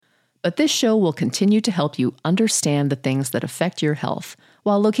But this show will continue to help you understand the things that affect your health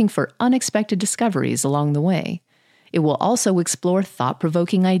while looking for unexpected discoveries along the way. It will also explore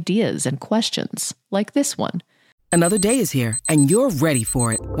thought-provoking ideas and questions, like this one. Another day is here, and you're ready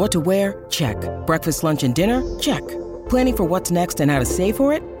for it. What to wear? Check. Breakfast, lunch, and dinner? Check. Planning for what's next and how to save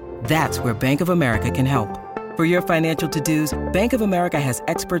for it? That's where Bank of America can help. For your financial to-dos, Bank of America has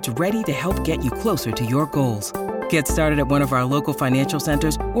experts ready to help get you closer to your goals. Get started at one of our local financial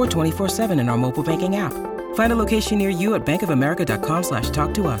centers or 24/7 in our mobile banking app. Find a location near you at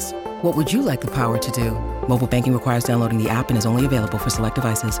bankofamerica.com/talktous. What would you like the power to do? Mobile banking requires downloading the app and is only available for select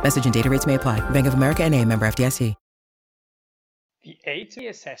devices. Message and data rates may apply. Bank of America N.A., member FDIC. The A-to-E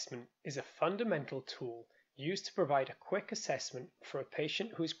assessment is a fundamental tool used to provide a quick assessment for a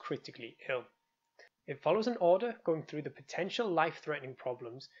patient who is critically ill. It follows an order going through the potential life-threatening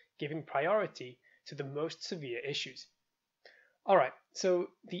problems, giving priority to the most severe issues. Alright, so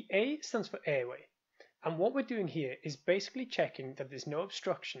the A stands for airway, and what we're doing here is basically checking that there's no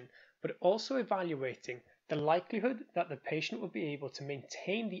obstruction, but also evaluating the likelihood that the patient will be able to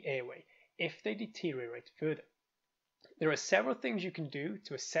maintain the airway if they deteriorate further. There are several things you can do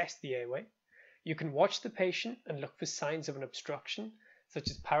to assess the airway. You can watch the patient and look for signs of an obstruction, such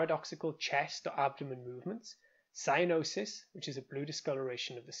as paradoxical chest or abdomen movements, cyanosis, which is a blue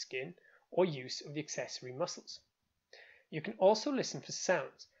discoloration of the skin, or use of the accessory muscles. You can also listen for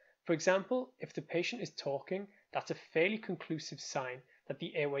sounds. For example, if the patient is talking, that's a fairly conclusive sign that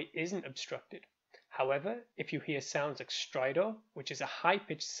the airway isn't obstructed. However, if you hear sounds like stridor, which is a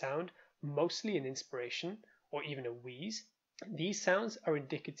high-pitched sound, mostly an inspiration, or even a wheeze, these sounds are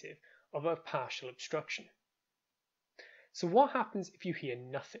indicative of a partial obstruction. So what happens if you hear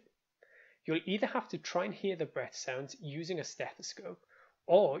nothing? You'll either have to try and hear the breath sounds using a stethoscope,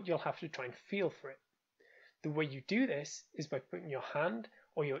 or you'll have to try and feel for it. The way you do this is by putting your hand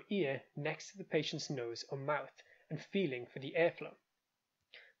or your ear next to the patient's nose or mouth and feeling for the airflow.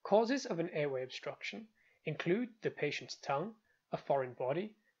 Causes of an airway obstruction include the patient's tongue, a foreign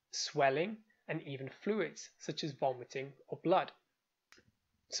body, swelling, and even fluids such as vomiting or blood.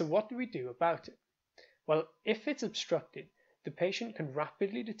 So what do we do about it? Well, if it's obstructed, the patient can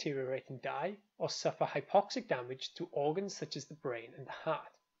rapidly deteriorate and die or suffer hypoxic damage to organs such as the brain and the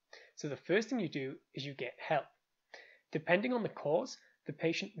heart. So the first thing you do is you get help. Depending on the cause, the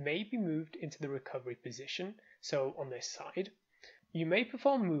patient may be moved into the recovery position, so on their side. You may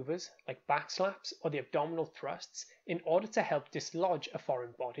perform movers like back slaps or the abdominal thrusts in order to help dislodge a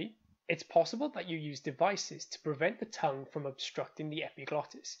foreign body. It's possible that you use devices to prevent the tongue from obstructing the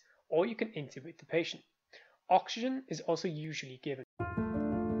epiglottis, or you can intubate the patient. Oxygen is also usually given.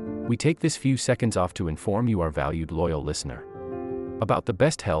 We take this few seconds off to inform you, our valued loyal listener, about the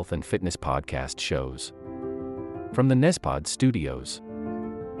best health and fitness podcast shows from the Nespod Studios.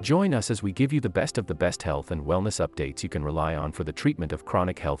 Join us as we give you the best of the best health and wellness updates you can rely on for the treatment of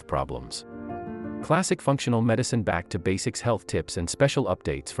chronic health problems. Classic functional medicine back to basics health tips and special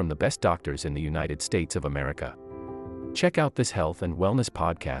updates from the best doctors in the United States of America. Check out this health and wellness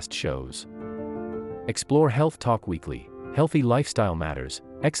podcast shows. Explore Health Talk Weekly, Healthy Lifestyle Matters,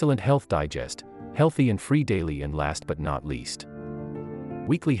 Excellent Health Digest, Healthy and Free Daily, and last but not least,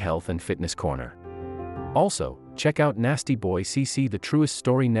 Weekly Health and Fitness Corner. Also, check out Nasty Boy CC, the truest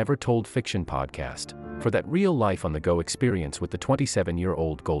story never told fiction podcast, for that real life on the go experience with the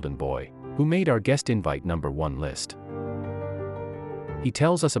 27-year-old golden boy, who made our guest invite #1 list. He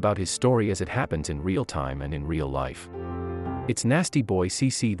tells us about his story as it happens in real time and in real life. It's Nasty Boy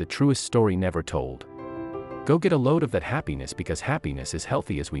CC, the truest story never told. Go get a load of that happiness, because happiness is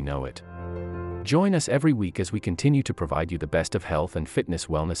healthy as we know it. Join us every week as we continue to provide you the best of health and fitness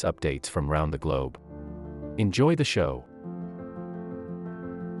wellness updates from around the globe. Enjoy the show.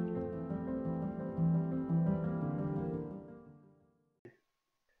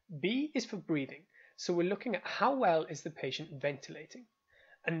 B is for breathing, so we're looking at how well is the patient ventilating.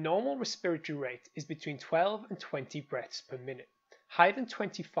 A normal respiratory rate is between 12 and 20 breaths per minute. Higher than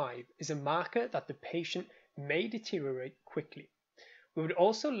 25 is a marker that the patient may deteriorate quickly. We would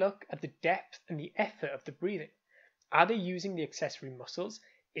also look at the depth and the effort of the breathing. Are they using the accessory muscles?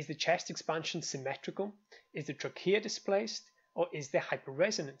 Is the chest expansion symmetrical? Is the trachea displaced? Or is there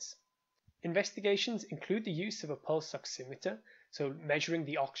hyperresonance? Investigations include the use of a pulse oximeter, so measuring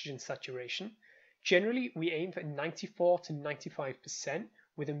the oxygen saturation. Generally, we aim for 94 to 95%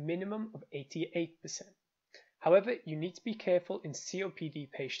 with a minimum of 88%. However, you need to be careful in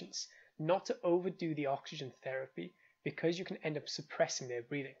COPD patients not to overdo the oxygen therapy, because you can end up suppressing their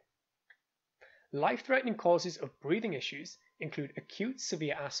breathing. Life-threatening causes of breathing issues include acute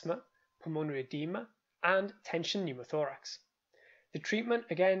severe asthma, pulmonary edema, and tension pneumothorax. The treatment,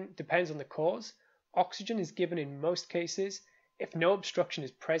 again, depends on the cause. Oxygen is given in most cases. If no obstruction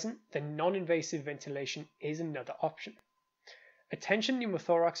is present, then non-invasive ventilation is another option. A tension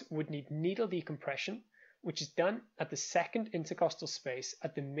pneumothorax would need needle decompression, which is done at the second intercostal space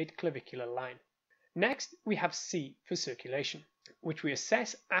at the mid-clavicular line. Next, we have C for circulation, which we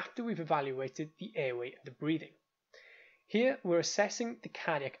assess after we've evaluated the airway and the breathing. Here, we're assessing the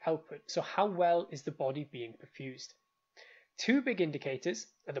cardiac output, so how well is the body being perfused. Two big indicators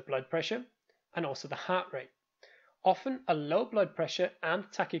are the blood pressure and also the heart rate. Often, a low blood pressure and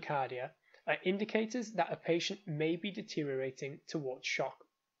tachycardia are indicators that a patient may be deteriorating towards shock.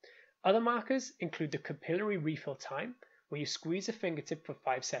 Other markers include the capillary refill time, where you squeeze a fingertip for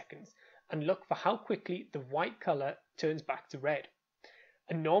 5 seconds and look for how quickly the white color turns back to red.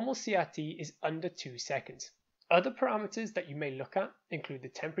 A normal CRT is under 2 seconds. Other parameters that you may look at include the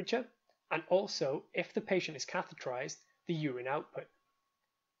temperature and also, if the patient is catheterized, the urine output.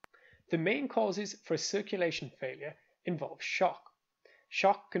 The main causes for a circulation failure involve shock.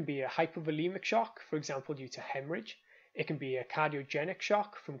 Shock can be a hypovolemic shock, for example due to hemorrhage. It can be a cardiogenic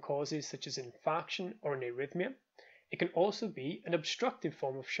shock from causes such as an infarction or an arrhythmia. It can also be an obstructive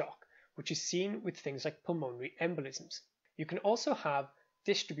form of shock, which is seen with things like pulmonary embolisms. You can also have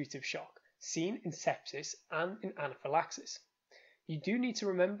distributive shock, seen in sepsis and in anaphylaxis. You do need to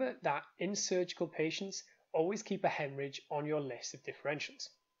remember that in surgical patients, always keep a hemorrhage on your list of differentials.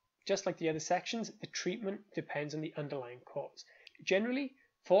 Just like the other sections, the treatment depends on the underlying cause. Generally,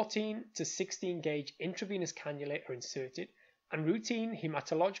 14 to 16 gauge intravenous cannulae are inserted, and routine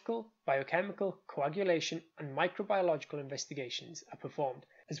hematological, biochemical, coagulation, and microbiological investigations are performed,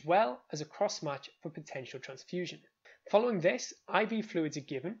 as well as a cross-match for potential transfusion. Following this, IV fluids are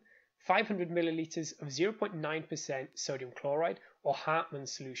given. 500 milliliters of 0.9% sodium chloride or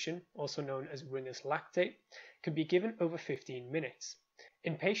Hartmann's solution, also known as Ringer's lactate, can be given over 15 minutes.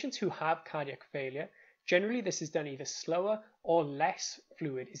 In patients who have cardiac failure, generally this is done either slower or less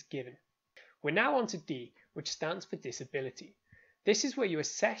fluid is given. We're now on to D, which stands for disability. This is where you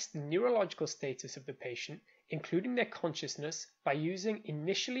assess the neurological status of the patient, including their consciousness, by using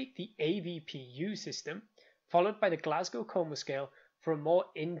initially the AVPU system, followed by the Glasgow Coma Scale for a more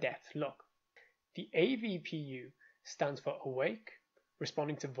in-depth look. The AVPU stands for awake,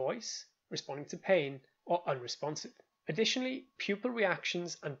 responding to voice, responding to pain, or unresponsive. Additionally, pupil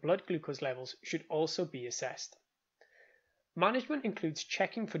reactions and blood glucose levels should also be assessed. Management includes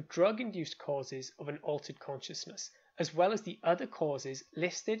checking for drug-induced causes of an altered consciousness, as well as the other causes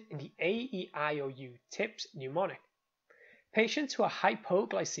listed in the AEIOU TIPS mnemonic. Patients who are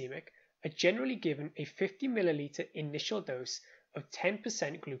hypoglycemic are generally given a 50 milliliter initial dose of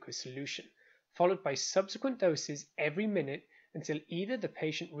 10% glucose solution, followed by subsequent doses every minute until either the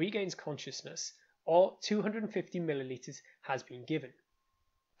patient regains consciousness or 250 milliliters has been given.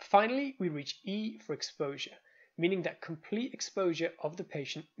 Finally, we reach E for exposure, meaning that complete exposure of the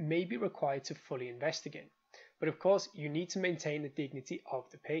patient may be required to fully investigate. But of course, you need to maintain the dignity of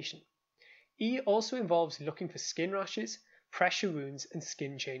the patient. E also involves looking for skin rashes, pressure wounds, and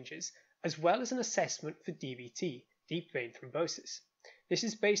skin changes, as well as an assessment for DVT, deep vein thrombosis. This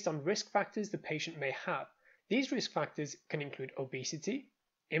is based on risk factors the patient may have. These risk factors can include obesity,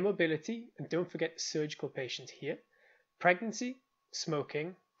 immobility, and don't forget surgical patients here, pregnancy,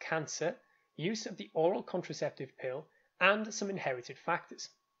 smoking, cancer, use of the oral contraceptive pill, and some inherited factors.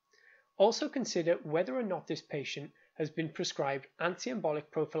 Also consider whether or not this patient has been prescribed anti-embolic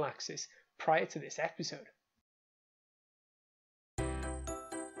prophylaxis prior to this episode.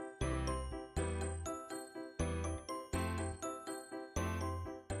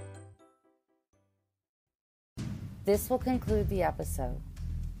 This will conclude the episode.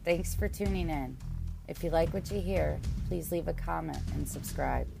 Thanks for tuning in. If you like what you hear, please leave a comment and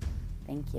subscribe. Thank you.